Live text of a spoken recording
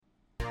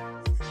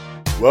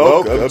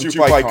Welcome to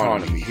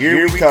Ficonomy.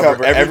 Here we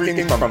cover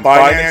everything from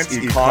finance,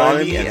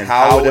 economy, and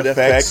how it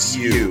affects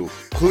you.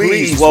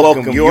 Please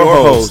welcome your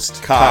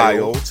host,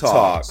 Kyle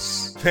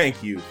Talks.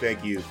 Thank you,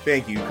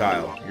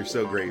 Kyle. You're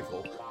so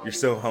grateful. You're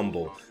so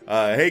humble.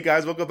 Hey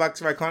guys, welcome back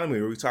to Ficonomy,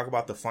 where we talk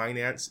about the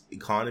finance,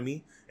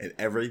 economy, and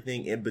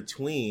everything in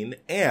between,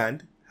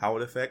 and how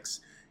it affects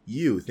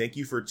you. Thank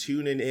you for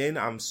tuning in.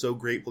 I'm so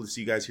grateful to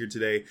see you guys here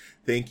today.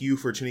 Thank you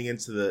for tuning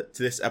into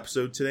this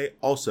episode today.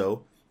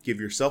 Also, give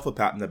yourself a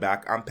pat on the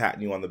back. I'm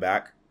patting you on the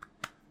back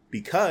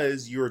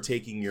because you're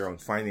taking your own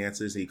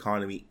finances, the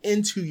economy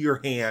into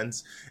your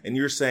hands, and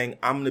you're saying,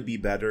 I'm going to be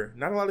better.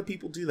 Not a lot of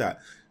people do that.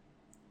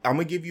 I'm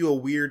going to give you a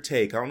weird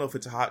take. I don't know if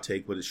it's a hot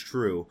take, but it's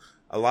true.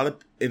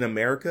 In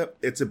America,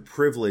 it's a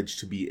privilege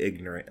to be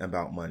ignorant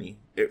about money.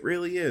 It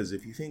really is,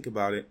 if you think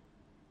about it.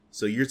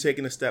 So you're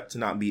taking a step to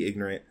not be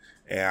ignorant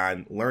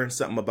and learn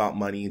something about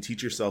money and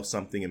teach yourself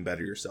something and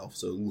better yourself.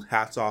 So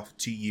hats off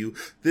to you.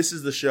 This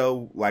is the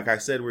show. Like I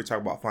said, we're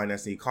talking about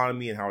finance and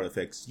economy and how it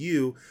affects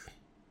you.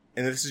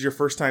 And if this is your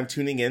first time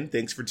tuning in,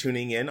 thanks for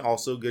tuning in.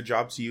 Also, good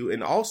job to you.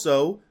 And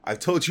also, I've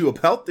told you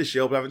about the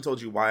show, but I haven't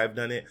told you why I've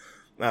done it.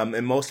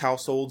 In most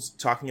households,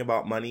 talking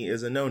about money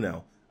is a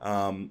no-no.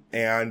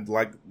 And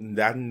like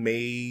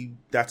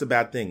that's a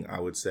bad thing,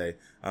 I would say.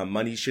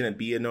 Money shouldn't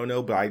be a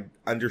no-no, but I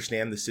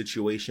understand the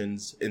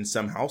situations in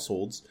some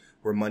households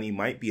where money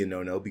might be a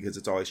no-no because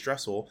it's always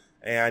stressful.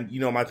 And,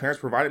 my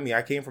parents provided me,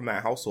 I came from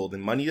that household,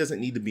 and money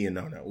doesn't need to be a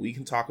no-no. We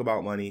can talk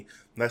about money.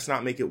 Let's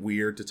not make it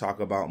weird to talk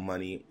about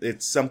money.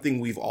 It's something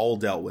we've all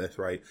dealt with,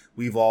 right?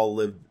 We've all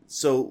lived.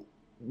 So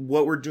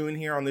what we're doing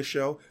here on this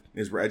show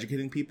is we're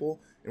educating people,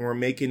 and we're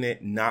making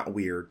it not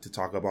weird to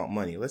talk about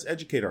money. Let's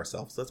educate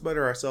ourselves. Let's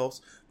better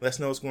ourselves. Let's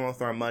know what's going on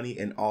with our money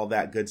and all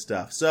that good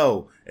stuff.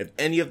 So if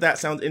any of that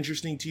sounds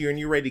interesting to you and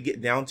you're ready to get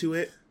down to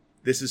it,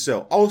 this is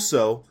so.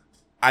 Also,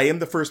 I am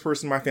the first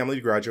person in my family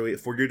to graduate, a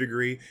 4-year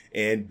degree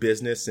in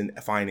business and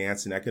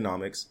finance and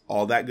economics,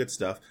 all that good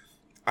stuff.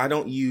 I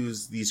don't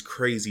use these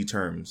crazy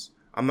terms.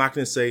 I'm not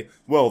going to say,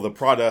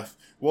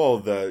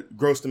 the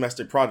gross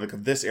domestic product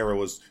of this era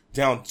was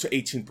down to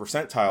 18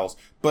 percentiles.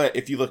 But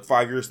if you look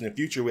 5 years in the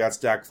future, we had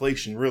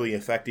stagflation really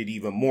affected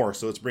even more.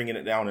 So it's bringing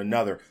it down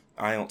another.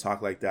 I don't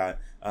talk like that.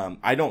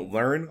 I don't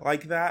learn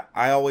like that.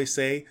 I always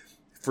say,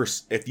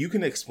 if you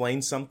can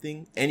explain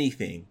something,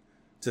 anything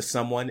to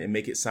someone and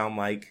make it sound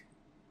like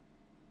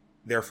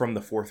they're from the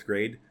 4th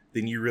grade,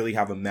 then you really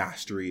have a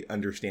mastery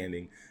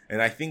understanding.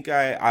 And I think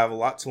I have a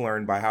lot to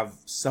learn, but I have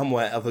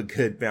somewhat of a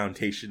good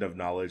foundation of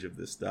knowledge of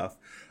this stuff.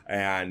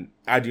 And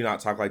I do not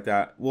talk like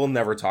that. We'll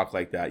never talk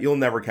like that. You'll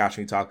never catch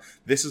me talk.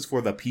 This is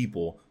for the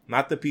people,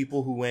 not the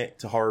people who went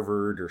to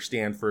Harvard or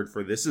Stanford.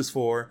 This is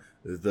for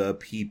the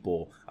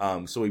people.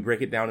 So we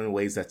break it down in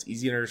ways that's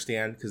easy to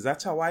understand, because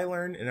that's how I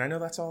learn. And I know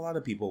that's how a lot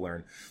of people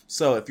learn.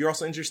 So if you're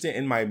also interested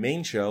in my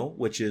main show,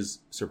 which is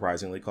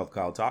surprisingly called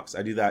Kyle Talks,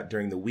 I do that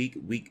during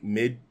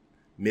the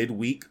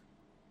midweek.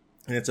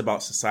 And it's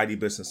about society,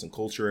 business, and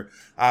culture.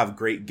 I have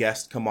great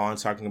guests come on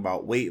talking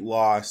about weight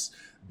loss,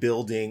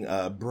 building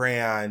a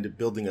brand,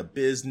 building a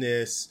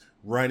business,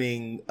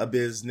 running a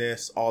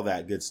business, all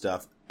that good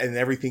stuff. And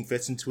everything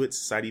fits into it,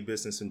 society,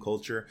 business, and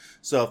culture.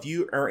 So if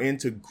you are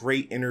into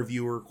great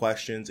interviewer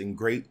questions and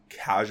great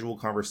casual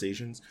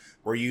conversations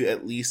where you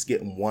at least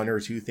get 1 or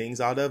 2 things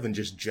out of and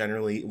just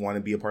generally want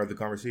to be a part of the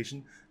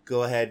conversation,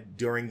 go ahead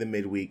during the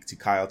midweek to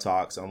Kyle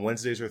Talks on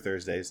Wednesdays or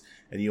Thursdays,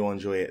 and you'll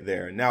enjoy it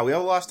there. Now, we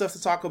have a lot of stuff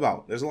to talk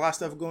about. There's a lot of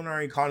stuff going on in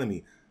our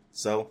economy.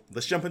 So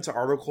let's jump into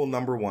article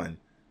number 1.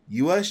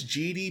 U.S.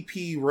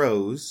 GDP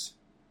rose,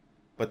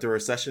 but the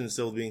recession is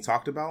still being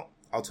talked about.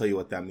 I'll tell you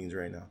what that means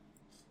right now.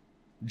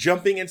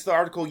 Jumping into the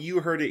article, you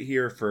heard it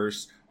here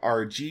first.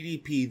 Our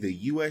GDP, the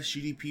U.S.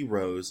 GDP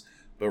rose,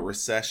 but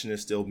recession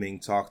is still being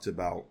talked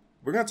about.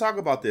 We're going to talk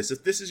about this.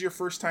 If this is your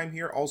first time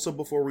here, also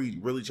before we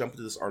really jump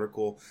into this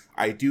article,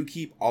 I do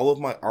keep all of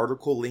my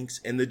article links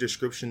in the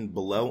description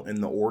below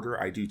in the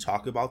order I do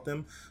talk about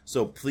them.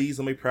 So please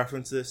let me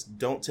preference this.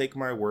 Don't take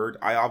my word.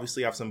 I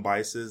obviously have some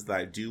biases that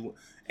I do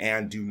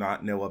and do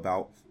not know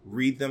about.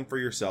 Read them for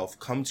yourself.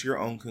 Come to your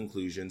own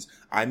conclusions.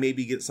 I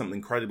maybe get something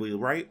incredibly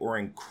right or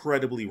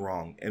incredibly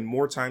wrong. And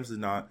more times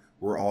than not,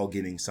 we're all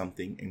getting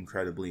something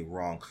incredibly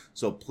wrong.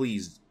 So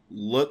please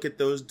look at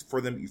those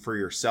for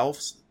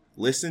yourselves.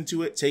 Listen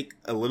to it, take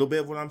a little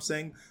bit of what I'm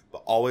saying,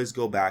 but always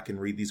go back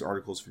and read these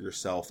articles for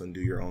yourself and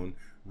do your own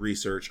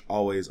research.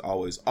 Always,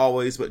 always,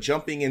 always. But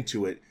jumping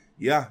into it,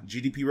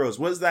 GDP rose.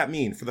 What does that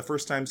mean? For the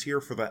first times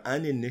here, for the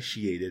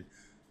uninitiated,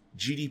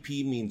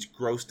 GDP means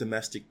gross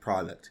domestic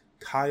product.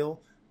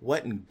 Kyle,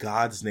 what in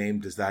God's name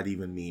does that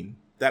even mean?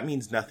 That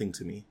means nothing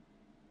to me.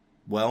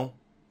 Well,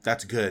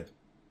 that's good.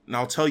 And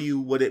I'll tell you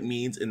what it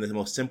means in the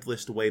most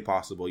simplest way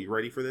possible. You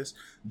ready for this?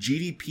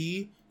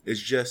 GDP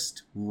is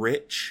just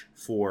rich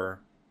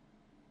for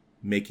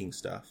making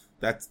stuff.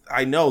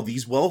 I know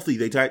these wealthy,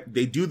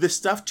 they do this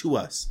stuff to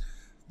us.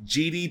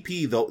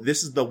 GDP, though,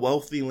 this is the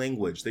wealthy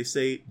language. They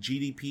say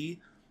GDP.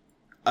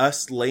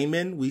 Us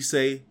laymen, we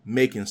say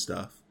making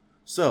stuff.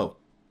 So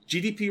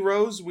GDP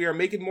rose. We are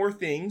making more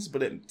things,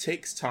 but it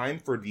takes time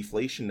for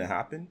deflation to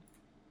happen.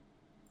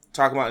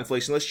 Talking about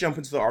inflation, let's jump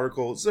into the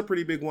article. It's a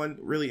pretty big one,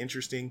 really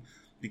interesting,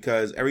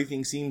 because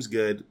everything seems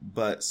good,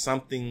 but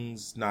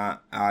something's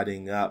not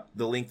adding up.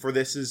 The link for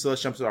this is,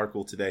 let's jump to the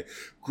article today.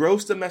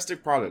 Gross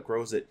domestic product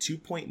grows at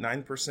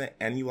 2.9%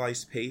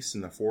 annualized pace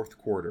in the fourth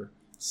quarter.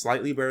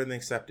 Slightly better than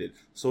expected.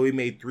 So we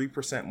made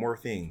 3% more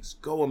things.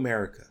 Go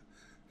America.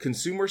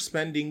 Consumer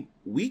spending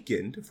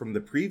weakened from the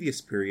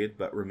previous period,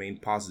 but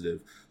remained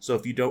positive. So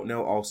if you don't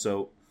know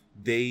also,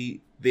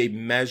 they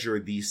measure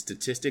these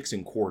statistics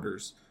in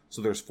quarters.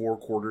 So there's 4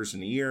 quarters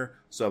in a year.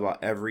 So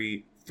about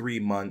every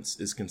 3 months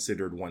is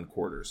considered 1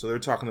 quarter. So they're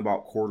talking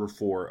about quarter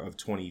 4 of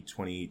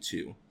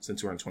 2022,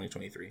 since we're in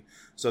 2023.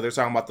 So they're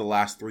talking about the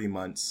last 3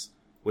 months,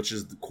 which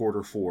is the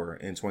quarter 4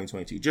 in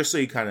 2022. Just so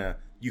you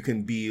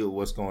can be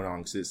what's going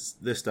on, because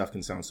this stuff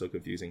can sound so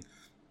confusing.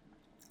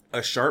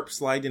 A sharp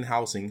slide in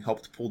housing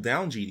helped pull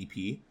down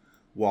GDP,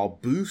 while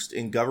boost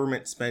in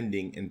government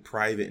spending and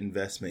private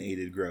investment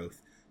aided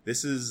growth.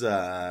 This is,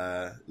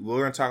 we're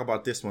going to talk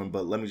about this one,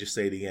 but let me just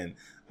say it again.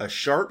 A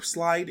sharp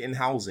slide in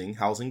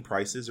housing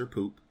prices or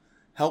poop,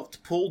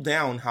 helped pull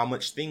down how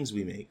much things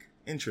we make.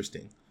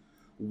 Interesting.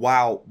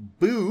 While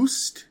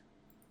boost,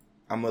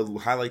 I'm going to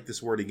highlight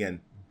this word again,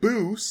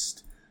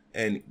 boost,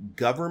 and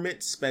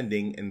government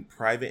spending and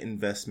private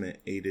investment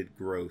aided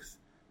growth.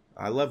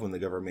 I love when the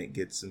government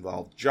gets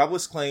involved.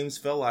 Jobless claims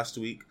fell last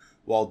week,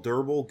 while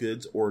durable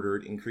goods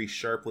ordered increased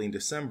sharply in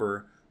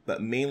December,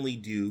 but mainly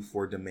due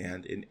for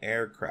demand in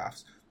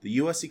aircrafts. The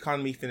U.S.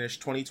 economy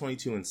finished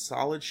 2022 in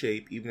solid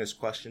shape, even as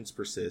questions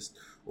persist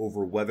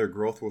over whether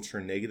growth will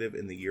turn negative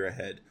in the year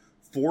ahead.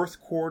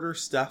 Fourth quarter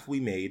stuff we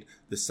made,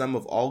 the sum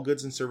of all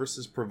goods and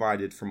services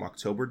provided from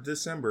October to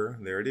December,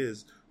 there it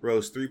is,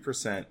 rose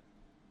 3%,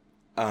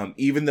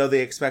 even though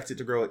they expect it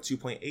to grow at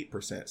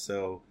 2.8%.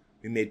 So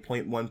we made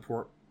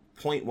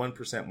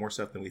 0.1% more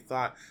stuff than we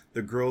thought.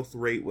 The growth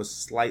rate was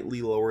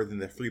slightly lower than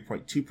the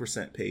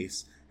 3.2%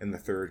 pace in the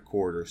third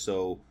quarter.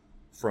 So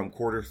from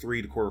quarter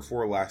 3 to quarter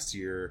 4 last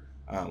year,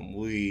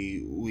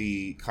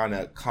 we kind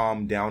of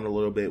calmed down a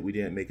little bit. We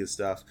didn't make it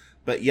stuff.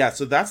 But yeah,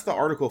 so that's the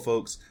article,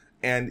 folks.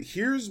 And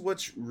here's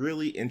what's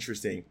really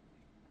interesting.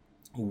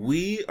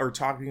 We are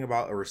talking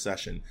about a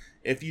recession.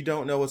 If you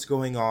don't know what's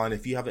going on,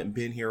 if you haven't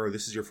been here or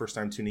this is your first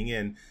time tuning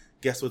in,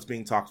 guess what's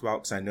being talked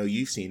about? Because I know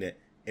you've seen it.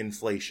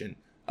 Inflation.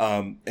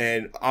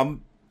 And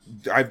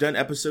I've done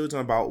episodes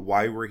on about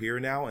why we're here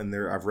now, and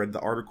I've read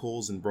the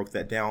articles and broke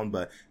that down.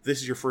 But if this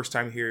is your first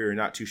time here, you're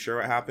not too sure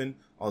what happened,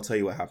 I'll tell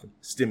you what happened.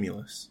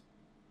 Stimulus.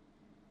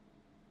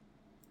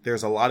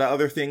 There's a lot of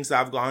other things that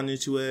have gone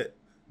into it,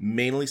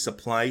 mainly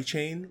supply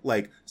chain.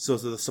 So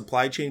the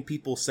supply chain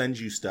people send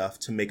you stuff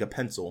to make a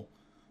pencil.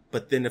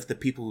 But then if the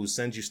people who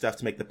send you stuff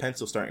to make the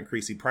pencil start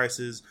increasing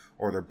prices,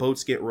 or their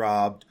boats get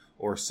robbed,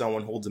 or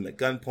someone holds them at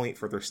gunpoint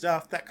for their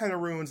stuff, that kind of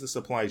ruins the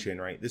supply chain,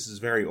 right? This is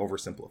very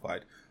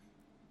oversimplified.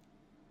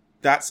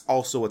 That's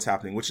also what's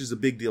happening, which is a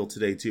big deal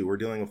today, too. We're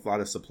dealing with a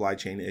lot of supply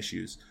chain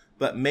issues.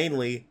 But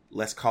mainly,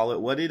 let's call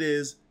it what it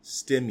is,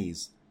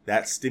 stimmies.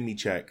 That stimmy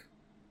check.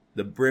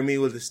 The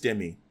brimmy with the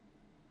stimmy.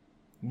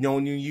 You know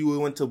when you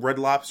went to Red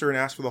Lobster and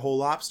asked for the whole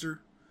lobster?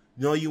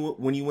 You know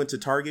when you went to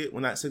Target,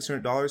 when that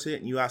 $600 hit,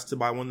 and you asked to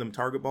buy one of them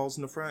Target balls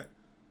in the front?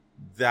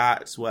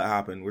 That's what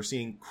happened. We're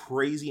seeing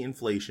crazy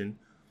inflation,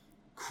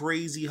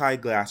 crazy high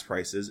gas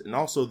prices, and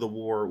also the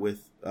war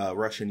with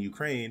Russia and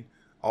Ukraine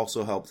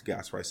also helped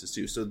gas prices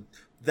too. So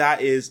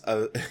that is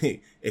a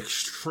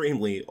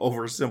extremely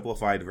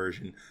oversimplified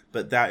version,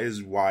 but that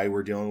is why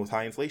we're dealing with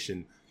high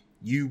inflation.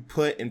 You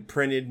put and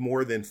printed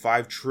more than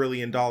 $5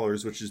 trillion,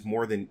 which is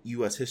more than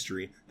U.S.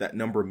 history. That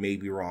number may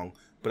be wrong,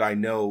 but I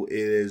know it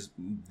is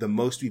the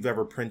most we've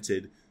ever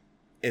printed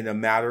in a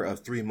matter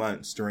of 3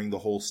 months during the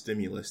whole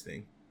stimulus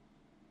thing.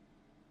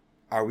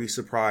 Are we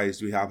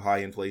surprised we have high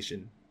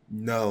inflation?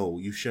 No,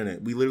 you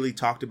shouldn't. We literally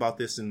talked about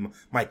this in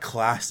my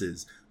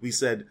classes. We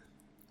said,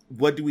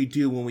 what do we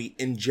do when we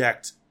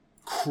inject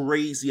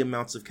crazy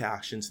amounts of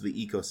cash into the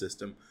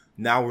ecosystem?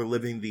 Now we're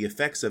living the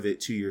effects of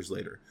it 2 years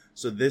later.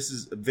 So this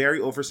is a very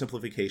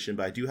oversimplification,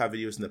 but I do have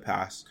videos in the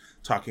past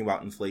talking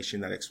about inflation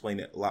that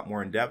explain it a lot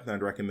more in depth, and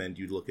I'd recommend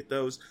you look at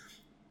those.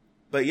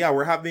 But yeah,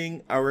 we're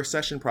having a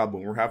recession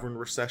problem. We're having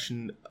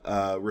recession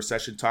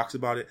talks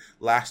about it.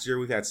 Last year,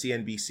 we've had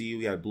CNBC,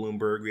 we had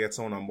Bloomberg, we had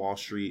someone on Wall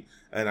Street,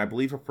 and I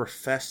believe a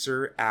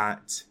professor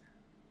at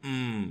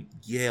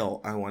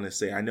Yale, I want to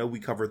say. I know we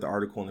covered the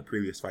article in the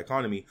previous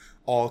Ficonomy,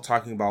 all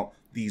talking about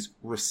these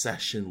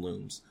recession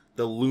looms.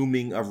 The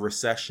looming of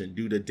recession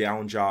due to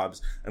down jobs.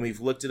 And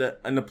we've looked at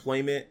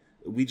unemployment.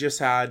 We just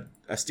had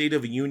a State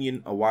of the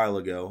Union a while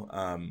ago.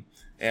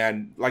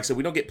 And like I said,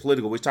 we don't get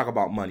political. We talk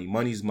about money.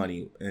 Money's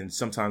money. And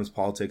sometimes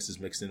politics is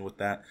mixed in with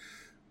that.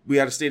 We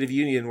had a State of the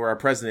Union where our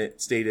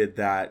president stated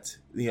that,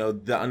 the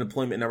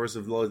unemployment numbers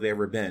are the lowest they've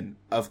ever been.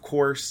 Of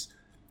course,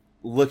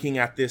 looking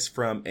at this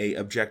from a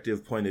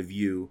objective point of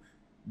view,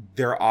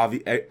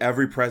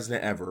 every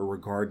president ever,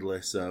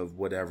 regardless of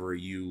whatever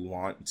you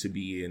want to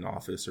be in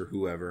office or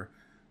whoever,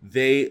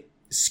 they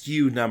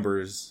skew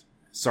numbers.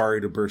 Sorry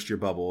to burst your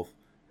bubble.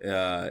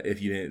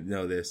 if you didn't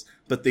know this.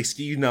 But they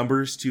skew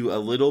numbers to a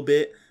little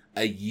bit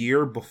a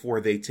year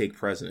before they take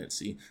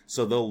presidency.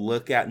 So they'll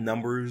look at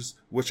numbers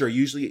which are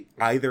usually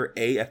either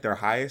A, at their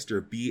highest, or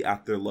B,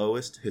 at their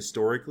lowest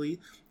historically,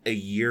 a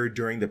year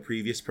during the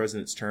previous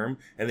president's term,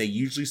 and they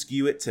usually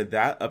skew it to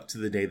that up to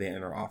the day they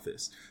enter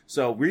office.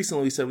 So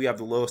recently we said we have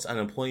the lowest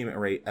unemployment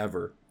rate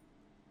ever.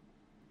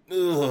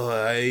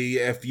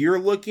 If you're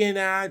looking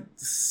at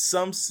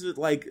some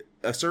like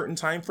a certain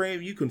time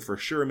frame, you can for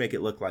sure make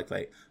it look like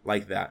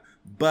that.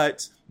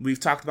 But we've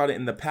talked about it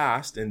in the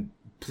past, and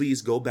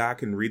please go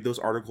back and read those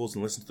articles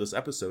and listen to those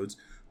episodes.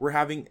 We're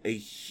having a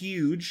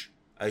huge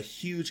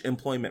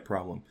employment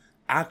problem.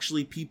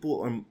 Actually,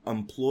 people are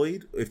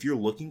employed. If you're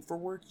looking for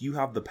work, you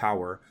have the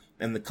power,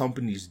 and the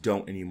companies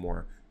don't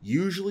anymore.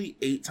 Usually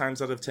 8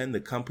 times out of 10,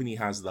 the company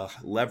has the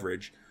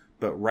leverage.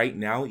 But right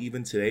now,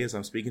 even today, as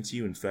I'm speaking to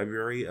you in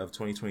February of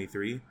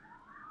 2023,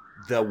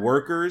 the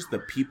workers, the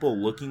people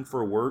looking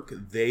for work,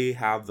 they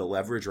have the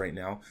leverage right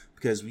now,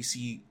 because we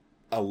see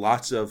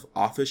lots of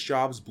office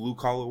jobs, blue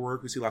collar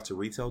work. We see lots of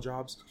retail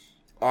jobs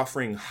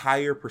offering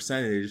higher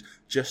percentage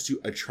just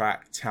to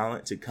attract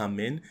talent to come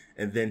in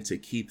and then to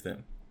keep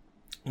them.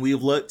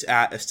 We've looked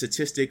at a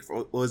statistic,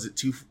 was it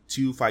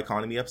two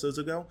Ficonomy episodes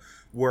ago,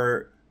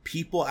 where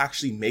people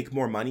actually make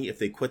more money if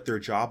they quit their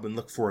job and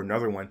look for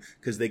another one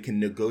because they can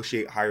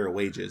negotiate higher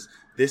wages.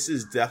 This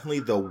is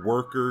definitely the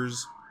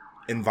workers'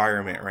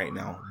 environment right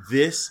now.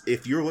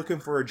 If you're looking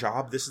for a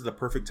job, this is the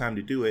perfect time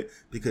to do it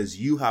because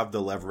you have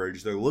the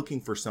leverage. They're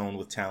looking for someone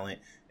with talent,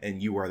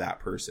 and you are that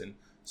person.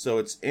 So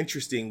it's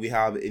interesting. We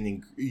have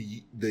the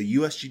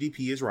U.S.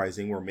 GDP is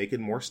rising. We're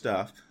making more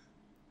stuff,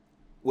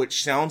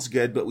 which sounds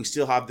good, but we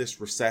still have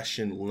this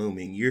recession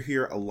looming. You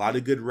hear a lot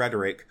of good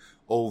rhetoric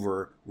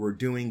over we're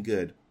doing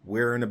good,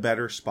 we're in a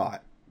better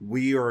spot.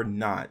 We are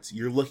not.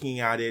 You're looking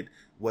at it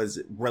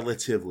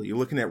relatively. You're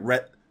looking at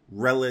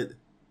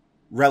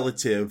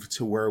relative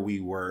to where we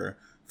were.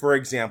 For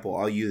example,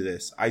 I'll use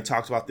this. I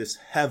talked about this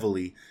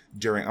heavily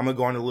I'm going to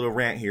go on a little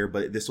rant here,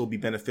 but this will be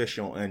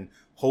beneficial, and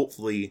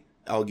hopefully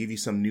I'll give you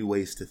some new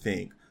ways to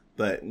think.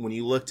 But when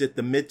you looked at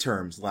the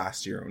midterms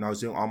last year, when I was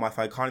doing all my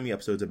Ficonomy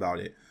episodes about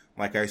it,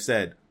 like I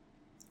said,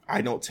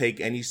 I don't take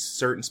any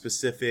certain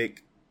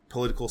specific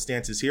political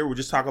stances here. We're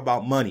just talking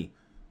about money.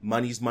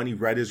 Money's money,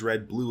 red is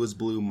red, blue is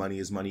blue, money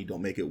is money.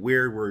 Don't make it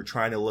weird. We're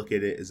trying to look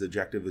at it as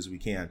objective as we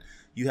can.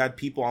 You had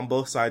people on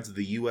both sides of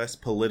the U.S.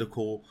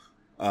 political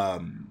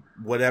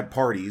whatever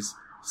parties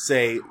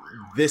say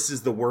this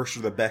is the worst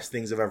or the best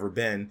things have ever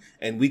been,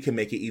 and we can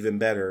make it even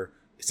better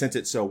since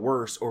it's so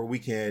worse, or we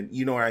can,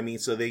 you know what I mean?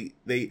 So they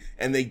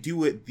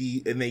do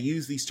it, and they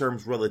use these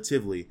terms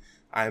relatively.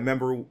 I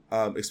remember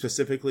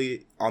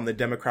specifically on the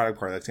Democratic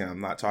Party, I'm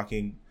not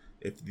talking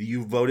if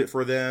you voted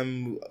for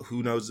them,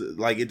 who knows,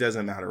 like it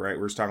doesn't matter, right?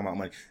 We're just talking about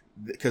money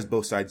because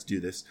both sides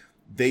do this.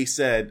 They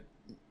said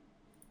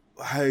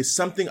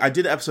something, I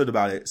did an episode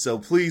about it, so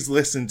please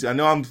listen to, I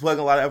know I'm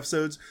plugging a lot of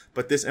episodes,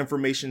 but this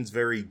information's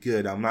very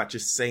good. I'm not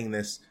just saying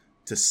this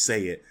to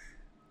say it.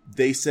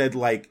 They said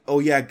like, oh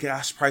yeah,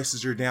 gas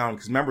prices are down.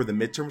 Because remember, the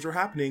midterms were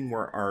happening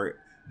where our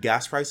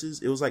gas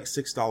prices, it was like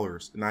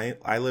 $6. And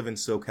I live in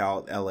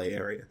SoCal, LA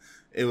area.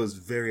 It was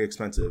very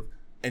expensive.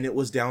 And it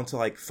was down to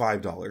like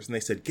 $5. And they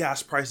said,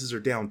 gas prices are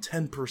down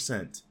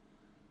 10%.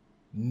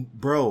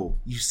 Bro,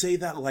 you say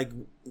that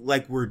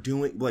like we're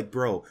doing, like,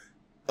 bro,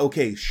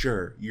 okay,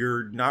 sure,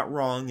 you're not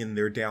wrong and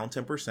they're down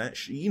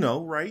 10%. You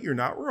know, right? You're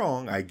not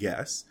wrong, I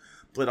guess.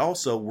 But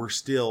also, we're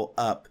still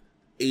up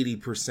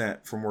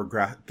 80% from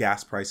where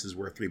gas prices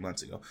were 3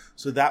 months ago.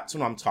 So that's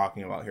what I'm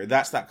talking about here.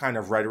 That's that kind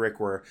of rhetoric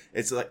where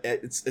it's like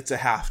it's a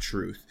half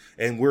truth,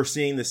 and we're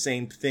seeing the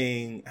same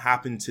thing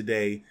happen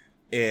today.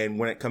 And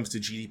when it comes to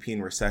GDP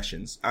and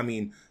recessions, I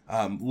mean,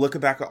 look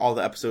back at all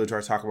the episodes where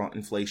I talk about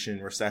inflation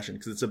and recession,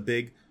 because it's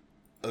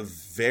a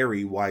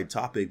very wide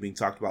topic being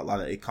talked about. A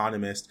lot of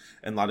economists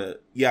and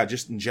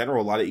just in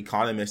general, a lot of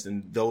economists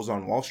and those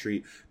on Wall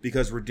Street,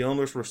 because we're dealing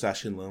with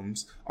recession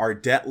looms. Our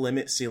debt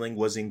limit ceiling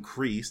was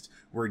increased.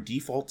 We're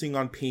defaulting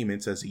on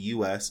payments as a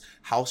U.S.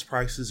 House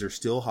prices are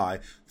still high.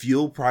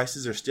 Fuel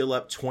prices are still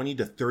up 20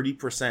 to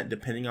 30%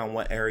 depending on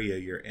what area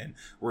you're in.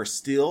 We're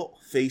still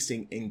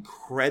facing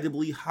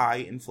incredibly high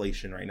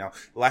inflation right now.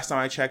 The last time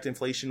I checked,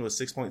 inflation was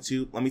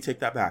 6.2. Let me take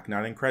that back.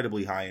 Not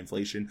incredibly high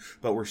inflation,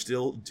 but we're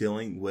still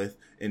dealing with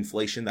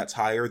inflation that's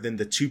higher than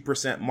the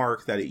 2%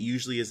 mark that it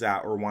usually is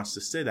at or wants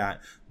to sit at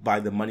by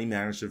the money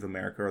manager of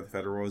America or the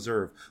Federal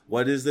Reserve.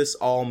 What does this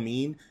all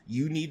mean?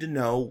 You need to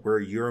know where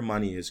your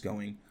money is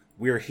going.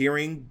 We're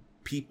hearing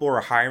people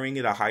are hiring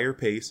at a higher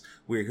pace.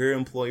 We're hearing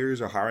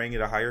employers are hiring at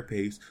a higher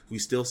pace. We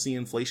still see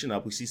inflation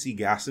up. We see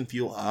gas and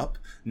fuel up.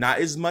 Not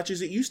as much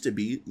as it used to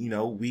be. You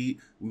know, we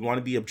want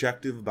to be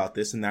objective about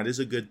this, and that is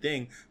a good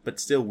thing. But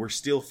still, we're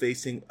still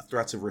facing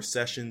threats of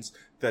recessions,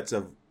 threats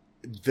of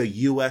the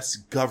U.S.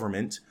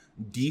 government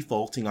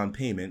defaulting on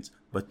payments,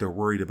 but they're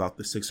worried about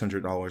the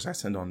 $600 I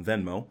send on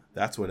Venmo.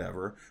 That's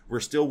whatever. We're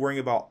still worrying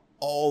about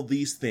all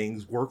these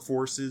things,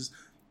 workforces,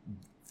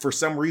 for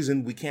some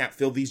reason, we can't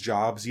fill these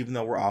jobs, even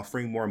though we're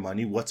offering more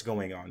money. What's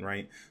going on,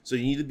 right? So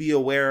you need to be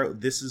aware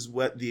this is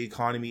what the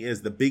economy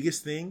is. The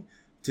biggest thing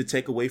to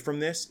take away from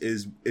this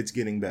is it's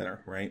getting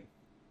better, right?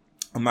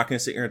 I'm not going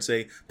to sit here and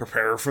say,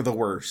 prepare for the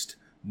worst.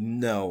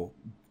 No.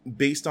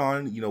 Based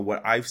on,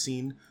 what I've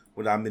seen,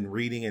 what I've been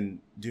reading and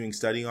doing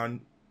study on,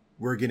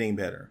 we're getting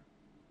better.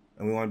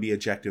 And we want to be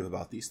objective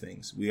about these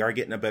things. We are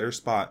getting a better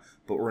spot,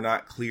 but we're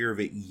not clear of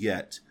it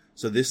yet.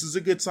 So this is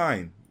a good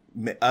sign.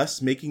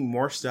 Us making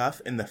more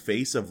stuff in the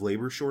face of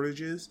labor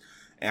shortages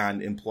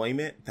and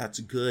employment,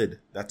 that's good.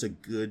 That's a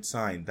good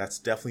sign. That's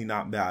definitely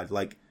not bad,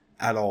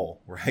 at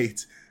all,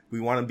 right? We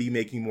want to be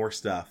making more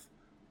stuff.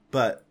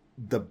 But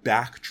the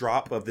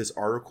backdrop of this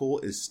article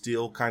is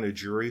still kind of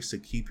jury, so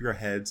keep your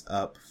heads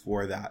up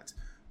for that.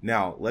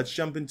 Now, let's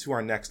jump into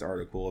our next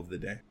article of the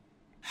day.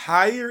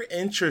 Higher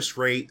interest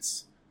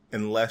rates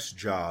and less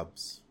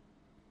jobs.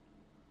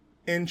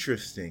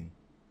 Interesting.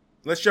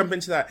 Let's jump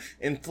into that.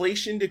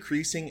 Inflation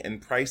decreasing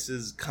and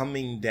prices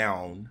coming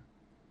down,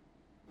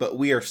 but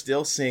we are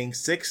still seeing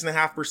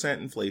 6.5%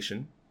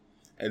 inflation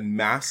and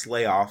mass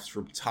layoffs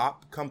from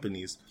top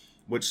companies,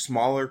 which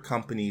smaller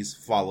companies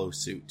follow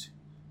suit.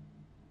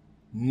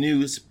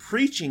 News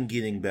preaching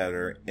getting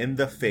better in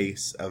the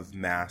face of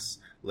mass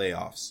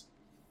layoffs.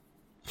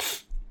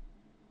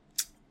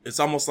 It's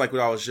almost like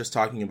what I was just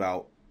talking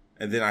about.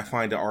 And then I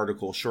find an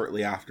article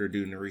shortly after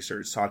doing the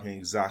research talking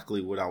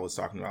exactly what I was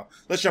talking about.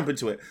 Let's jump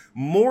into it.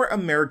 More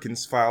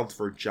Americans filed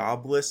for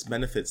jobless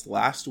benefits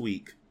last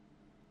week,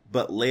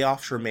 but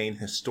layoffs remain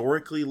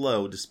historically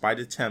low despite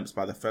attempts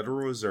by the Federal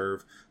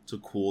Reserve to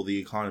cool the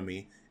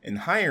economy and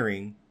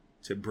hiring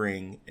to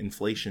bring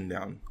inflation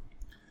down.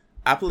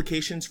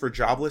 Applications for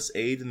jobless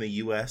aid in the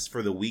U.S.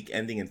 for the week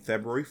ending in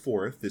February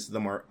 4th, this is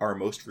our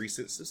most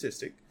recent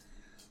statistic,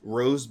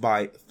 rose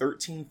by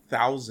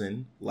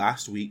 13,000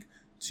 last week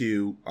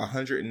to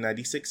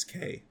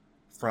 196K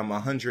from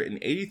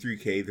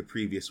 183K the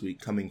previous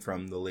week, coming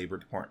from the Labor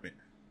Department.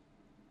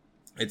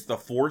 It's the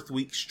fourth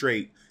week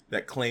straight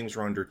that claims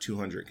are under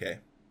 200K.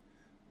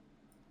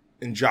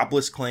 And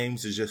jobless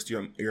claims is just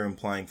you're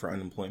implying for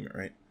unemployment,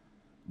 right?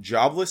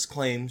 Jobless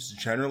claims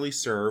generally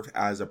serve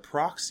as a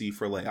proxy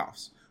for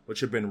layoffs,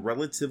 which have been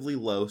relatively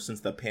low since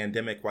the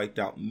pandemic wiped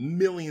out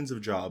millions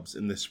of jobs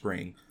in the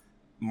spring,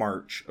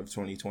 March of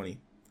 2020.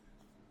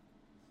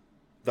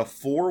 The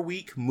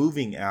 4-week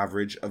moving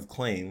average of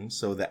claims,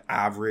 so the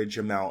average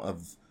amount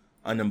of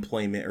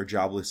unemployment or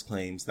jobless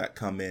claims that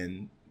come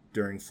in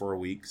during 4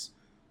 weeks,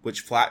 which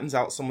flattens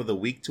out some of the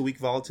week-to-week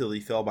volatility,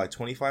 fell by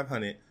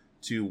 2,500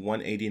 to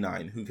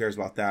 189. Who cares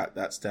about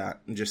that stat?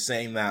 I'm just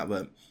saying that,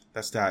 but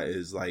that stat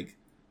is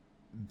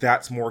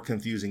that's more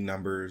confusing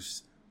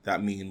numbers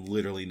that mean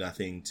literally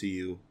nothing to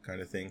you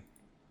kind of thing.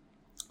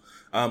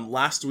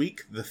 Last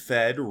week, the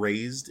Fed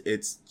raised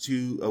its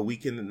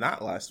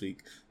not last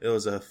week. It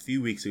was a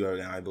few weeks ago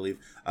now, I believe.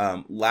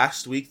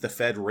 Last week, the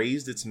Fed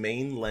raised its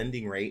main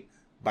lending rate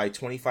by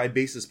 25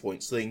 basis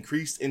points. So they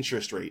increased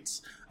interest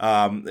rates.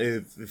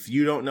 If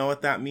you don't know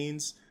what that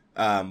means,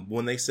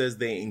 when they says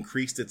they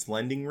increased its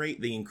lending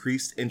rate, they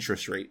increased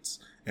interest rates.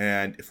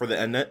 And for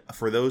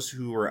those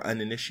who are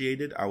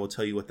uninitiated, I will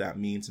tell you what that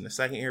means in a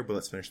second here, but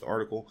let's finish the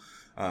article.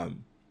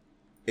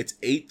 It's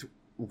 8th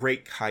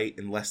rate hike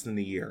in less than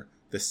a year.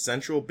 The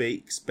central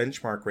bank's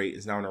benchmark rate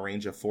is now in a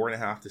range of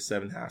 4.5% to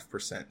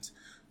 7.5%.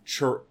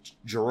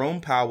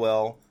 Jerome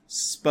Powell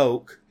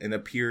spoke and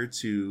appeared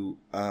to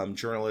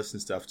journalists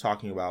and stuff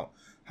talking about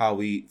how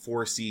he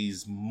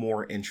foresees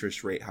more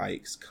interest rate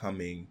hikes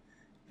coming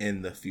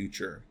in the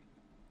future.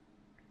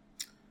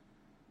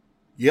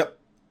 Yep.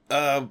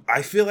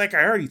 I feel like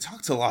I already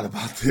talked a lot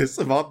about this,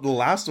 about the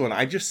last one.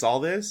 I just saw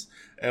this,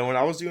 and when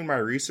I was doing my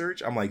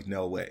research, I'm like,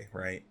 no way,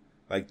 right?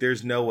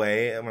 There's no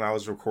way when I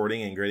was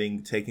recording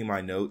and taking my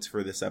notes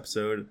for this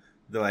episode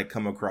that I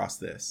come across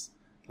this.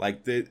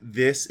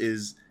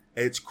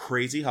 It's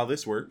crazy how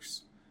this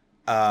works.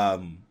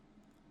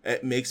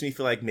 It makes me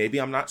feel like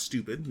maybe I'm not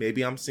stupid.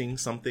 Maybe I'm seeing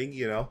something,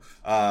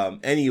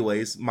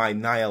 Anyways, my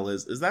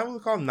nihilism, is that what we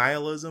call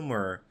nihilism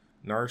or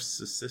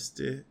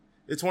narcissistic?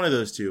 It's one of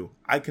those two.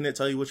 I couldn't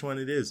tell you which one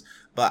it is,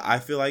 but I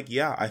feel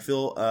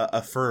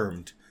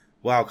affirmed.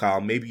 Wow, Kyle,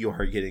 maybe you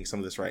are getting some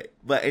of this right.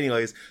 But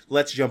anyways,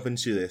 let's jump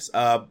into this.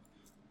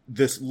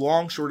 This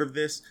long short of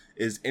this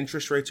is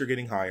interest rates are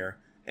getting higher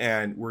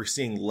and we're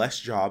seeing less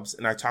jobs.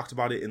 And I talked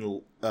about it in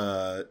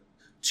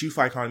 2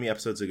 Economy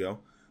episodes ago.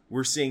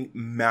 We're seeing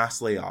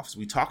mass layoffs.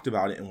 We talked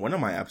about it in one of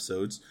my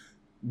episodes.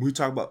 We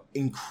talked about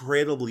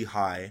incredibly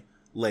high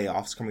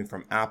layoffs coming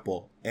from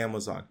Apple,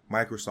 Amazon,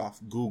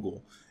 Microsoft,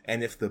 Google.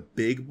 And if the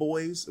big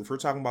boys, if we're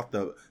talking about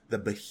the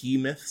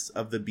behemoths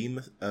of the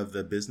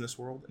business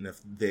world, and if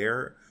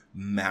they're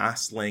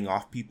mass laying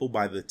off people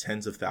by the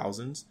tens of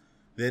thousands,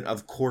 then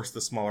of course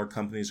the smaller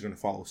companies are going to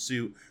follow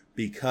suit,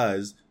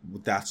 because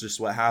that's just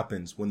what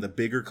happens. When the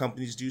bigger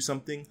companies do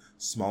something,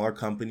 smaller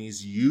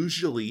companies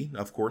usually,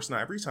 of course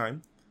not every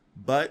time,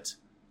 but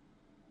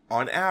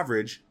on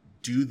average,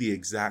 do the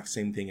exact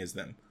same thing as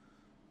them.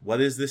 What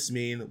does this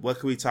mean? What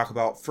can we talk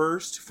about?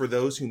 First, for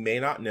those who may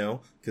not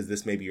know, because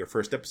this may be your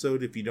first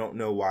episode, if you don't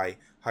know why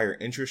higher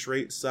interest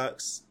rate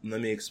sucks, let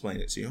me explain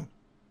it to you.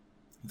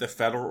 The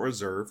Federal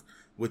Reserve,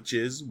 which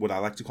is what I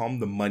like to call them,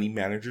 the money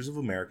managers of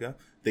America,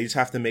 they just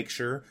have to make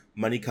sure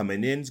money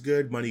coming in is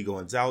good, money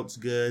going out's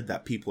good,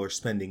 that people are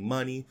spending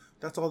money.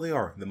 That's all they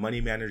are, the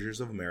money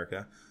managers of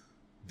America.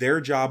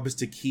 Their job is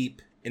to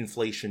keep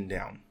inflation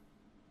down.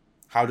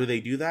 How do they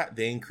do that?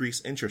 They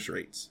increase interest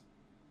rates.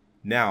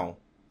 Now,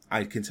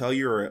 I can tell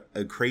you're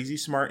a crazy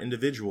smart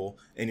individual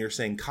and you're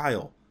saying,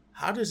 Kyle,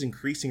 how does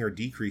increasing or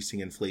decreasing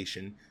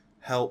inflation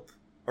help,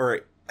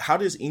 or how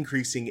does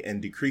increasing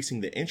and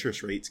decreasing the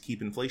interest rates keep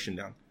inflation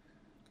down?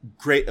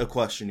 Great a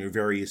question. You're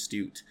very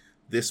astute.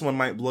 This one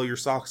might blow your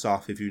socks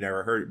off if you've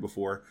never heard it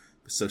before.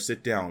 So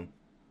sit down.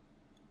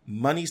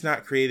 Money's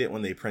not created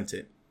when they print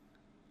it.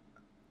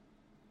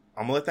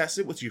 I'm going to let that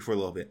sit with you for a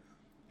little bit.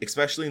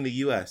 Especially in the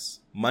US.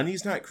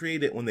 Money's not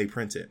created when they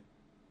print it.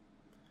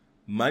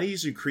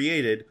 Money's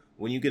created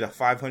when you get a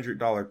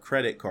 $500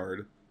 credit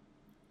card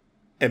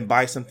and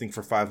buy something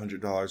for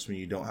 $500 when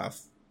you don't have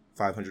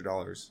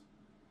 $500.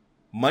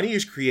 Money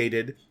is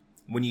created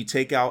when you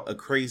take out a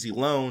crazy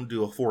loan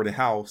to afford a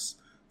house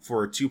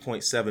for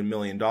 $2.7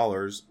 million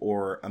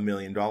or $1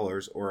 million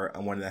or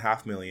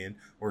 $1.5 million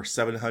or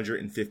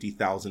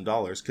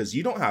 $750,000 because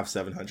you don't have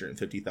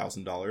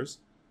 $750,000,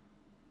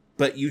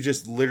 but you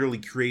just literally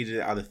created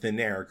it out of thin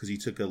air because you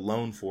took a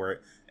loan for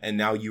it and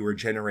now you are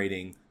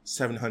generating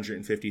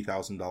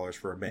 $750,000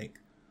 for a bank.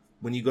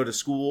 When you go to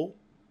school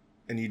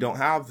and you don't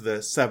have the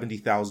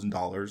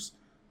 $70,000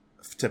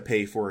 to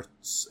pay for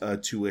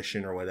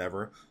tuition or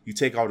whatever, you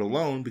take out a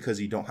loan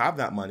because you don't have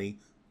that money.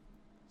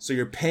 So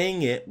you're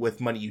paying it with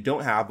money you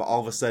don't have, but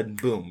all of a sudden,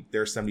 boom,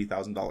 there's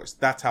 $70,000.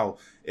 That's how,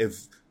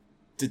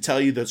 to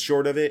tell you the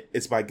short of it,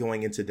 it's by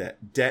going into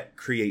debt. Debt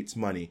creates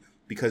money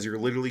because you're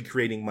literally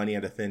creating money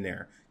out of thin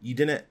air. You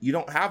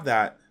don't have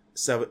that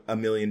 $1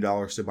 million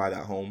to buy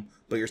that home,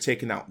 but you're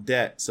taking out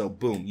debt. So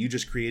boom, you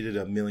just created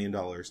 $1 million.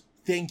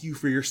 Thank you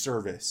for your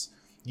service.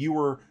 You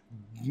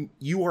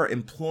are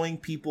employing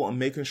people and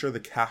making sure the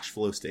cash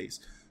flow stays.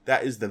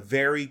 That is the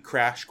very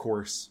crash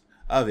course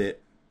of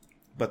it.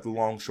 But the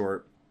long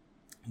short,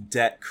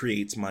 debt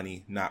creates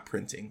money, not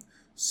printing.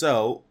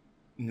 So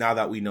now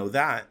that we know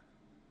that,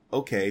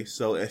 okay,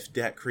 so if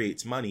debt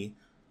creates money,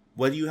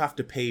 what do you have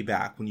to pay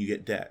back when you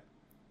get debt?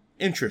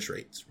 Interest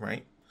rates,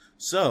 right?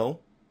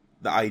 So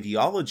the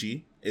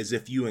ideology is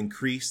if you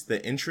increase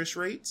the interest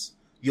rates,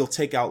 you'll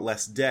take out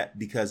less debt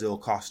because it'll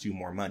cost you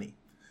more money.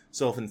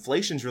 So if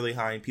inflation's really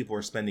high and people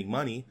are spending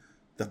money,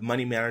 the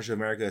money manager of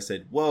America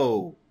said,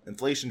 whoa,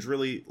 inflation's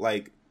really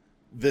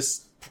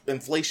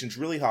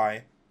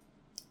high.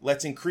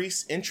 Let's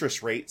increase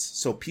interest rates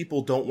so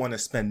people don't want to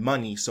spend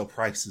money so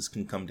prices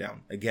can come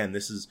down. Again,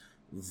 this is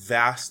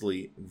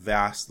vastly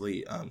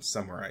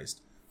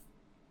summarized.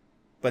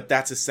 But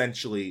that's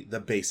essentially the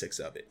basics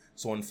of it.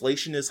 So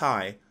inflation is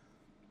high.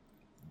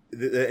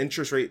 The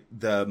interest rate,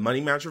 the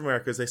money manager of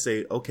America, they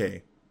say,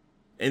 okay,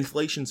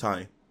 inflation's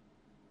high.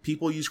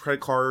 People use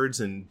credit cards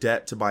and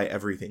debt to buy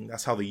everything.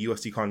 That's how the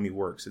U.S. economy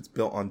works. It's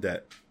built on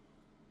debt.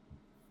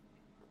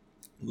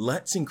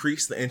 Let's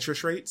increase the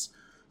interest rates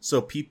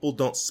so people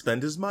don't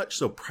spend as much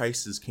so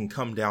prices can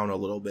come down a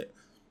little bit.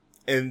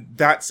 And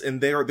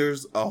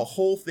there's a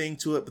whole thing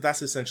to it, but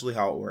that's essentially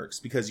how it works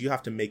because you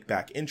have to make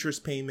back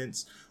interest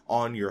payments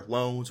on your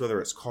loans,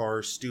 whether it's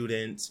cars,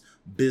 students,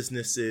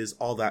 businesses,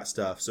 all that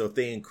stuff. So if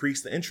they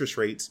increase the interest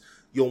rates,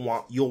 you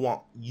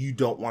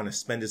don't want to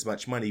spend as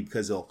much money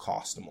because it'll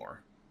cost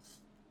more.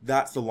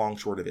 That's the long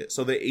short of it.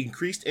 So the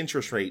increased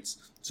interest rates,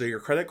 so your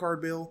credit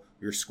card bill,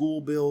 your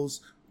school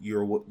bills,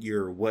 your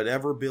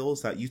whatever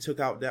bills that you took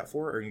out debt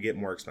for are going to get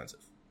more expensive.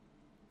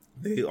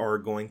 They are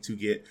going to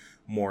get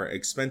more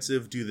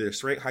expensive due to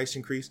this rate hike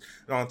increase.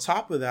 And on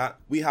top of that,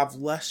 we have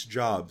less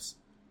jobs.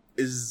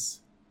 Is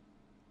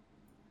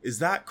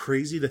that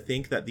crazy to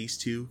think that these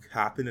two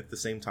happen at the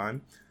same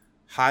time?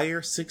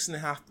 Higher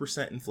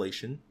 6.5%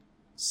 inflation.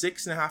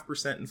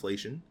 6.5%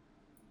 inflation.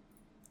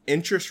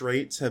 Interest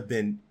rates have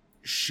been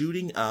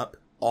shooting up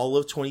all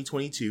of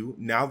 2022.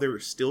 Now they're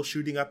still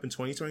shooting up in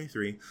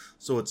 2023.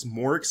 So it's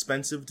more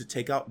expensive to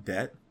take out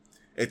debt.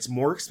 It's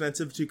more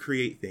expensive to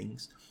create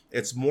things.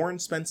 It's more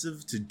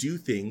expensive to do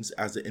things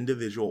as an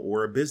individual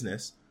or a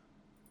business.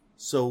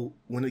 So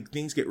when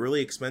things get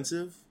really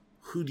expensive,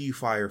 who do you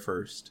fire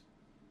first?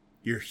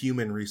 Your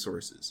human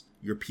resources,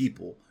 your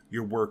people,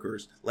 your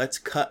workers. Let's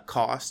cut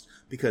costs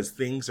because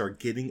things are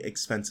getting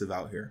expensive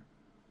out here.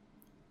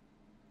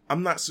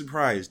 I'm not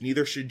surprised,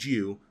 neither should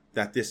you,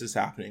 that this is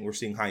happening. We're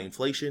seeing high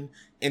inflation,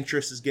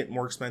 interest is getting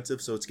more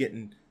expensive, so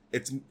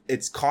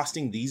it's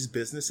costing these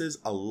businesses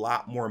a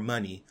lot more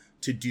money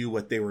to do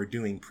what they were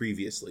doing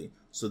previously.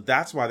 So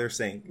that's why they're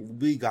saying,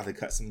 we got to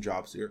cut some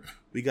jobs here.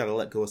 We got to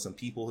let go of some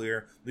people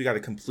here. We got to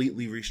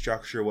completely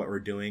restructure what we're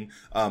doing.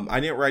 I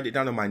didn't write it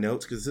down in my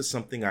notes because this is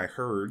something I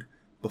heard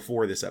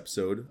before this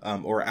episode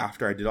or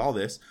after I did all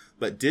this.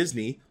 But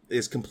Disney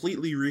is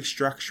completely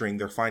restructuring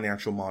their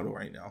financial model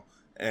right now.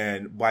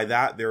 And by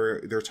that,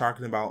 they're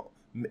talking about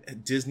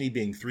Disney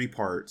being 3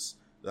 parts,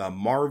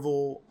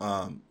 Marvel,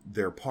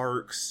 their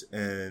parks,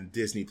 and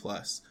Disney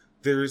Plus.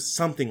 There's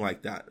something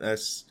like that.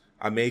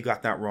 I may have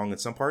got that wrong in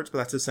some parts, but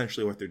that's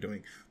essentially what they're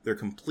doing. They're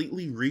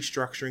completely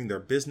restructuring their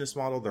business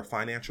model, their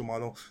financial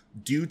model,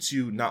 due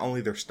to not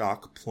only their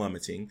stock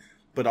plummeting,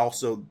 but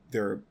also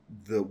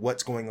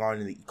what's going on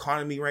in the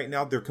economy right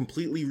now. They're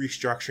completely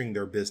restructuring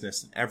their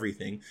business and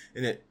everything.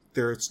 And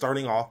they're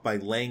starting off by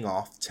laying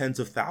off tens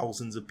of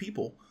thousands of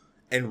people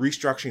and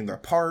restructuring their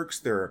parks,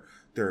 their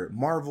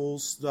Marvel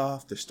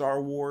stuff, their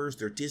Star Wars,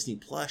 their Disney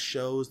Plus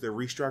shows. They're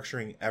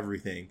restructuring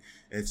everything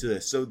into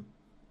this. So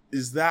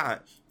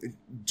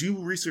do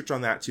research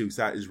on that too, because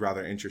that is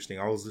rather interesting.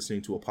 I was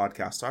listening to a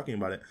podcast talking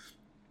about it.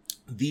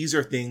 These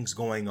are things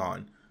going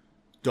on.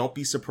 Don't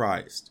be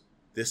surprised.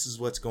 This is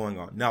what's going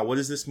on. Now, what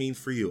does this mean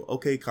for you?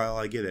 Okay, Kyle,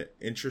 I get it.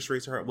 Interest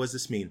rates are high. What does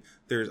this mean?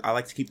 I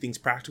like to keep things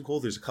practical.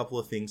 There's a couple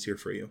of things here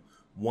for you.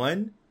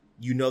 One,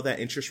 you know that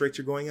interest rates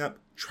are going up.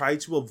 Try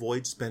to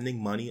avoid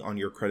spending money on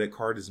your credit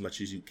card as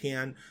much as you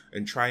can,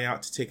 and try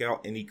not to take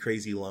out any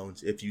crazy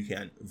loans if you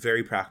can.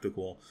 Very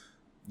practical.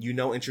 You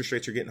know interest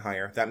rates are getting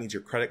higher. That means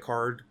your credit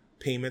card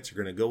payments are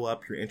going to go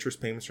up. Your interest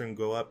payments are going to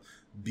go up.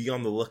 Be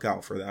on the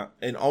lookout for that.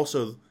 And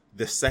also,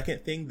 the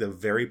second thing, the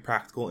very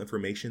practical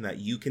information that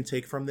you can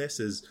take from this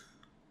is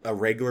a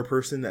regular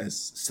person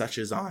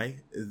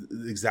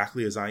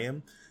exactly as I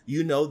am,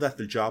 you know that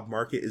the job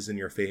market is in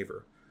your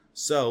favor.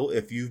 So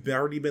if you've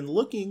already been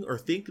looking or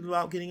thinking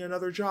about getting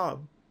another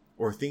job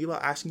or thinking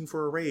about asking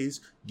for a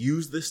raise,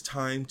 use this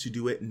time to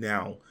do it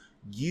now.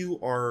 You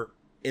are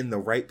in the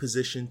right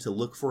position to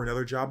look for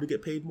another job to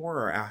get paid more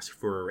or ask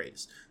for a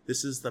raise.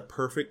 This is the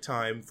perfect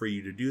time for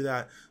you to do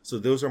that. So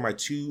those are my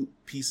 2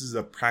 pieces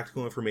of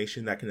practical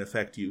information that can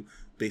affect you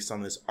based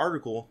on this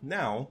article.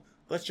 Now,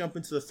 let's jump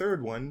into the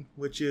third one,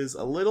 which is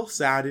a little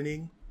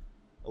saddening,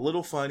 a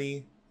little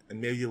funny, and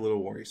maybe a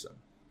little worrisome.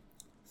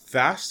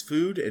 Fast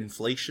food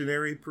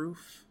inflationary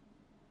proof.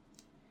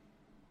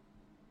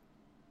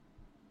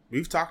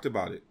 We've talked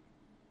about it.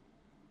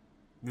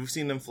 We've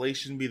seen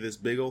inflation be this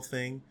big old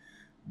thing.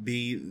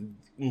 Be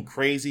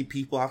crazy,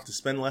 people have to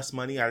spend less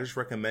money. I just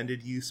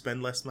recommended you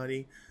spend less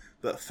money.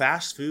 But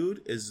fast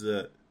food is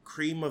the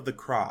cream of the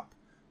crop.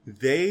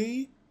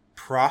 They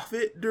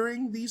profit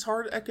during these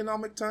hard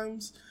economic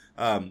times.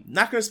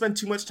 Not going to spend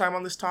too much time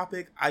on this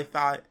topic. I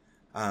thought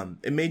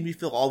it made me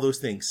feel all those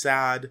things.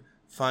 Sad,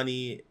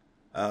 funny,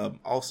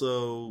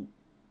 also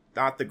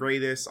not the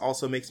greatest.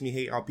 Also makes me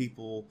hate how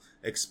people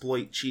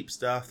exploit cheap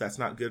stuff that's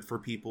not good for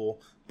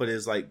people, but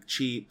is like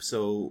cheap,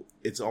 so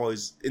it's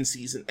always in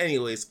season.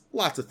 Anyways,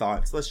 lots of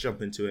thoughts. Let's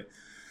jump into it.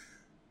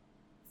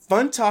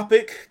 Fun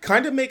topic,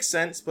 kind of makes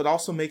sense, but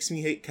also makes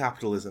me hate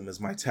capitalism is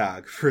my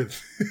tag for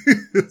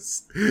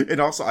this.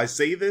 And also, I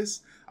say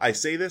this,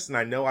 and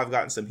I know I've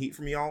gotten some heat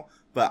from y'all,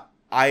 but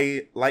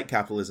I like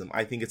capitalism.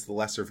 I think it's the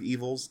lesser of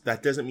evils.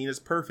 That doesn't mean it's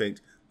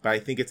perfect, but I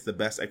think it's the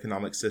best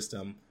economic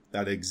system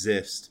that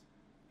exists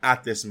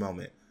at this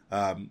moment.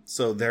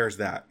 So there's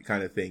that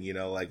kind of thing,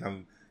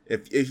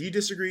 if you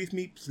disagree with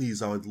me,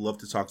 please, I would love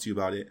to talk to you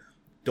about it.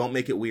 Don't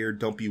make it weird.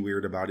 Don't be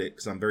weird about it,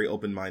 because I'm very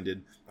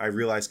open-minded. I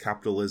realize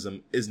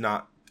capitalism is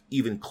not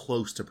even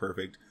close to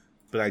perfect,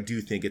 but I do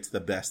think it's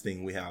the best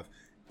thing we have.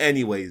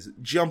 Anyways,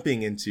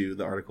 jumping into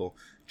the article.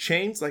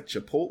 Chains like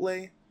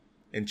Chipotle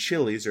and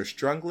Chili's are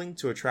struggling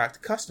to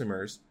attract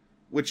customers,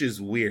 which is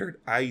weird.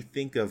 I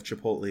think of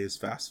Chipotle as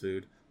fast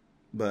food,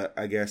 but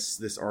I guess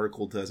this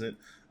article doesn't.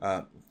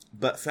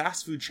 But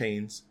fast food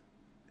chains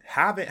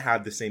haven't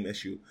had the same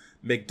issue.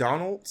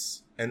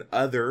 McDonald's and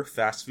other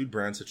fast food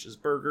brands such as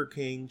Burger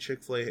King,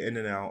 Chick-fil-A,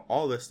 In-N-Out,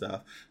 all this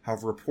stuff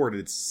have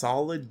reported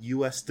solid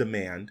U.S.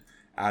 demand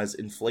as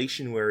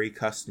inflationary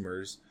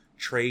customers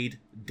trade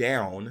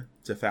down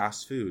to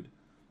fast food.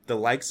 The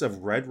likes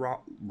of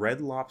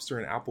Red Lobster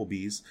and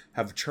Applebee's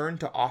have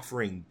turned to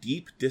offering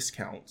deep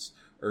discounts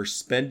or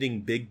spending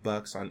big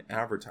bucks on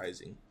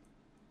advertising.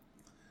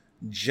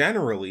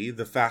 Generally,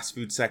 the fast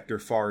food sector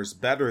fares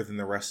better than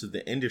the rest of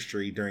the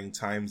industry during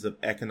times of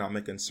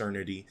economic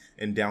uncertainty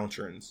and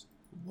downturns.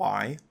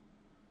 Why?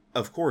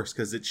 Of course,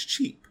 because it's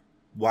cheap.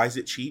 Why is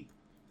it cheap?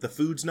 The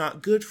food's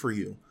not good for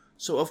you.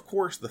 So, of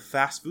course, the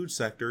fast food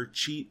sector,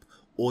 cheap,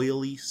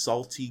 oily,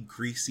 salty,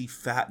 greasy,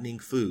 fattening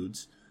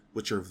foods,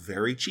 which are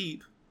very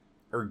cheap,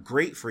 are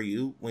great for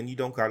you when you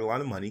don't got a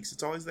lot of money, because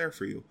it's always there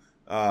for you.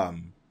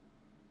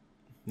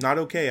 Not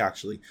okay,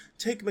 actually.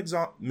 Take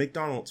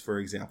McDonald's, for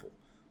example.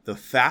 The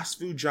fast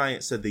food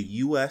giant said the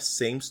U.S.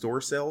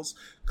 same-store sales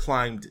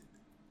climbed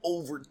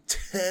over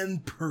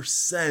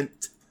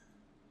 10%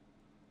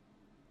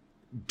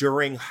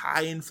 during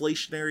high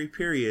inflationary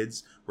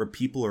periods where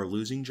people are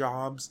losing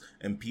jobs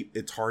and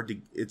it's hard to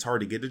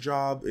get a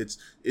job. It's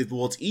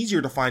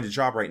easier to find a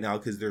job right now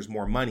because there's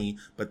more money,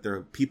 but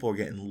people are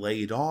getting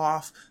laid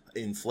off.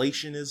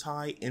 Inflation is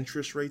high.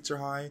 Interest rates are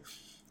high.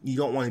 You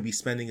don't want to be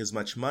spending as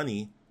much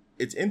money.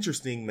 It's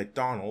interesting.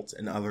 McDonald's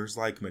and others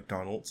like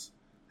McDonald's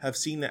have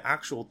seen an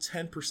actual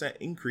 10%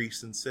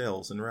 increase in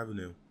sales and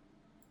revenue.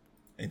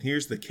 And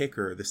here's the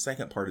kicker, the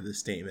second part of this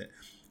statement.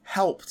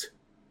 Helped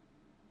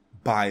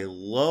by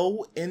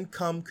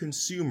low-income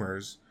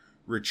consumers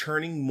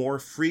returning more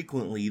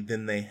frequently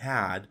than they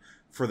had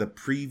for the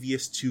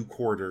previous 2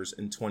 quarters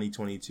in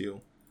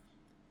 2022.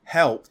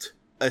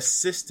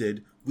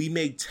 Assisted, we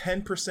made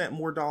 10%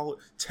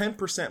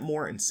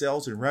 more in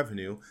sales and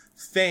revenue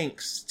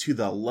thanks to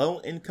the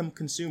low-income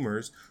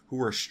consumers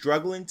who are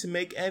struggling to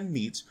make ends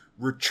meet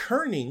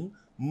returning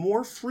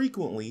more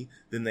frequently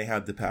than they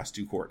had the past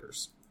 2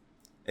 quarters.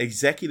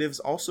 Executives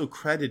also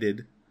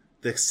credited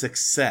the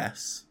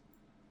success.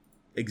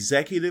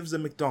 Executives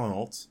of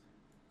McDonald's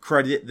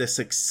credit the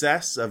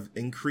success of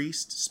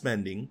increased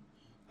spending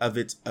of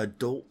its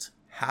adult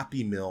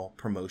Happy Meal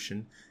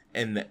promotion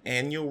and the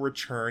annual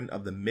return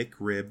of the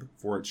McRib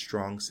for its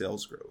strong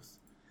sales growth.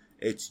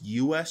 Its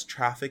U.S.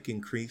 traffic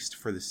increased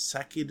for the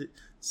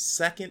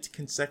second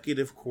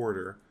consecutive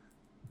quarter,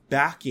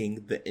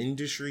 backing the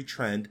industry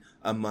trend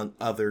among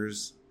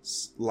others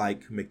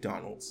like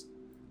McDonald's.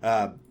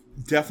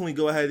 Definitely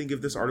go ahead and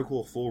give this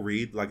article a full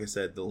read. Like I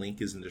said, the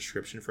link is in the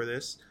description for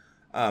this.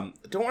 Don't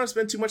want to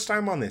spend too much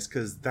time on this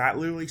because that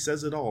literally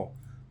says it all.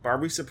 But are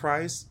we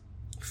surprised?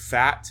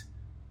 Fat,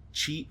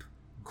 cheap,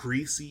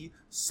 greasy,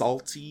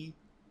 salty,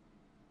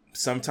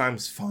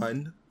 sometimes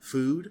fun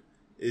food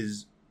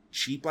is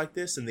cheap like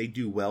this and they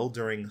do well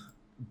during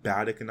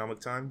bad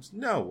economic times?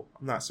 No,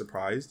 I'm not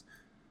surprised.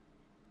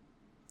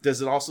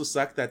 Does it also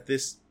suck that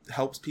this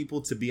helps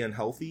people to be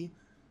unhealthy,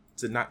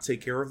 to not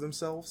take care of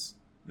themselves?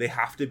 They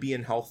have to be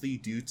unhealthy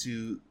due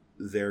to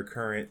their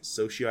current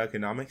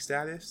socioeconomic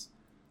status?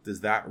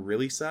 Does that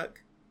really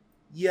suck?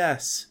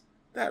 Yes,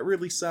 that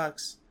really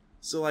sucks.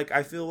 So,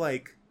 I feel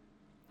like,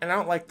 and I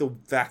don't like the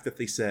fact that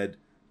they said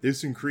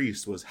this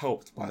increase was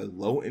helped by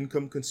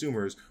low-income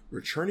consumers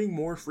returning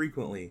more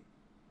frequently.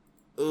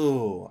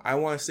 Oh, I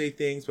want to say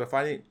things, but if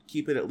I didn't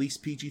keep it at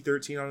least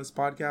PG-13 on this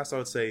podcast, I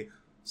would say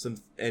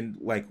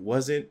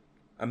wasn't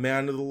a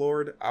man of the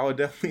Lord, I would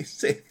definitely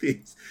say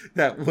things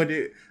that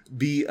wouldn't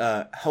be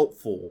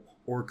helpful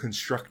or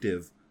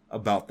constructive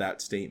about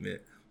that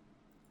statement.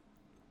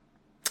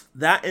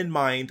 That in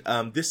mind,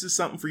 this is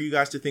something for you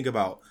guys to think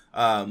about.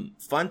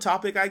 Fun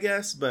topic, I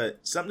guess, but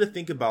something to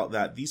think about,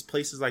 that these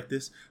places like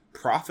this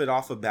profit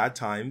off of bad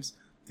times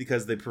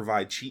because they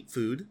provide cheap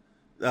food.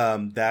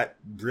 That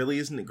really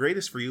isn't the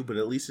greatest for you, but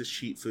at least it's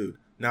cheap food.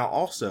 Now,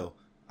 also,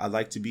 I'd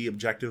like to be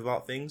objective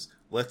about things.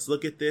 Let's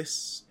look at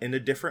this in a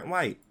different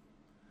light.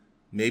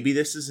 Maybe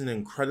this is an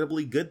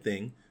incredibly good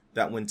thing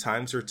that when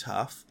times are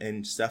tough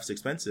and stuff's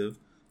expensive,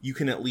 you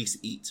can at least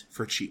eat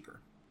for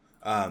cheaper.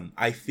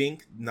 I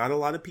think not a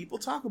lot of people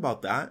talk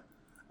about that.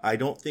 I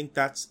don't think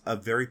that's a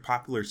very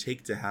popular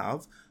take to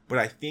have, but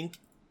I think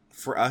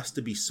for us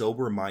to be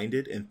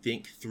sober-minded and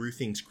think through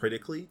things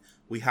critically,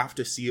 we have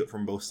to see it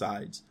from both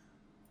sides.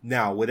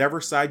 Now,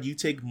 whatever side you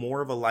take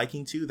more of a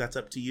liking to, that's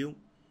up to you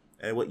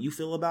and what you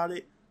feel about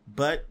it.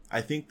 But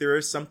I think there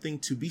is something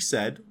to be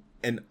said,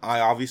 and I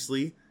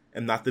obviously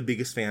am not the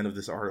biggest fan of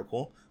this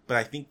article, but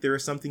I think there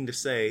is something to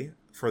say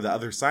for the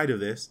other side of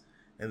this,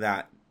 and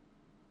that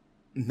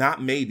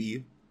not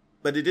maybe,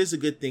 but it is a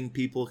good thing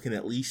people can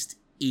at least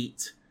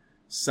eat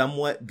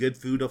somewhat good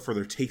food for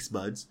their taste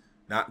buds,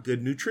 not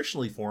good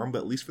nutritionally for them, but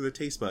at least for their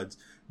taste buds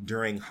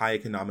during high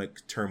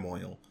economic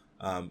turmoil.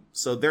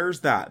 So there's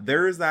that.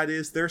 There's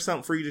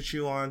something for you to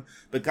chew on.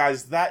 But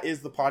guys, that is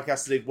the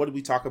podcast today. What did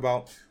we talk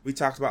about? We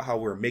talked about how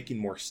we're making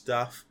more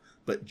stuff,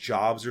 but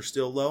jobs are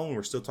still low and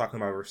we're still talking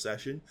about a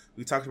recession.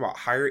 We talked about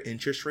higher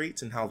interest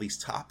rates and how these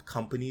top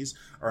companies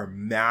are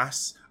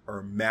mass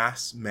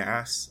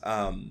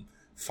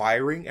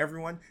firing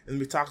everyone. And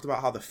we talked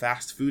about how the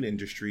fast food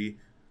industry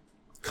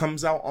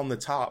comes out on the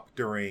top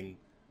during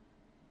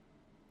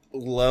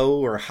low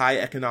or high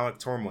economic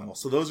turmoil.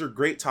 So those are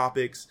great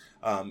topics.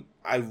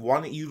 I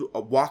wanted you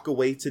to walk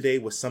away today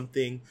with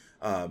something,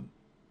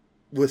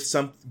 with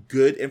some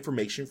good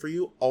information for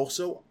you.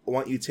 Also, I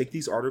want you to take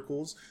these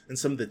articles and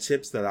some of the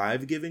tips that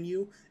I've given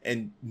you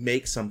and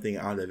make something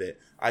out of it.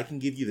 I can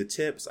give you the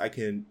tips, I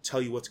can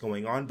tell you what's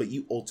going on, but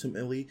you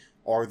ultimately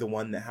are the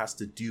one that has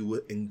to do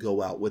it and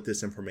go out with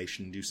this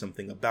information and do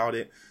something about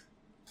it.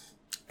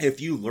 If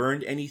you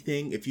learned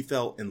anything, if you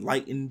felt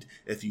enlightened,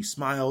 if you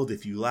smiled,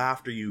 if you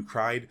laughed or you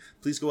cried,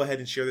 please go ahead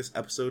and share this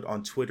episode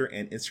on Twitter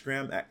and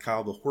Instagram at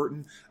Kyle the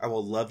Horton. I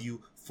will love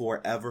you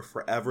forever.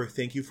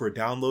 Thank you for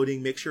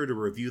downloading. Make sure to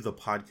review the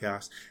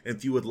podcast. And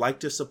if you would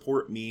like to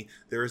support me,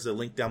 there is a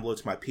link down below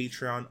to my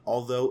Patreon.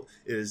 Although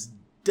it is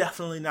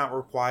definitely not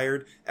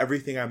required,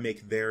 everything I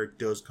make there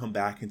does come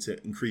back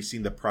into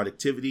increasing the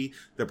productivity,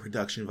 the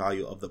production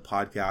value of the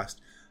podcast.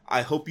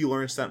 I hope you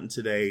learned something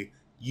today.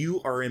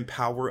 You are in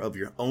power of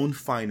your own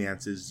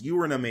finances. You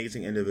are an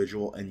amazing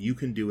individual and you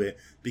can do it,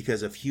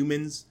 because if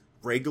humans,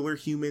 regular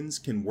humans,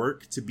 can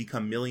work to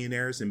become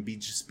millionaires and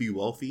just be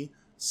wealthy,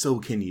 so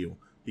can you,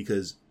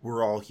 because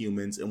we're all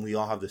humans and we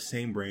all have the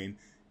same brain.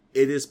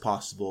 It is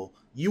possible.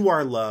 You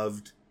are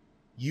loved.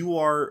 You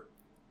are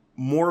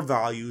more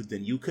valued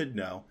than you could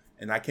know.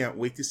 And I can't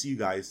wait to see you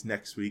guys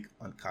next week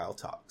on Kyle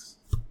Talks.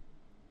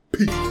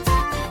 Peace.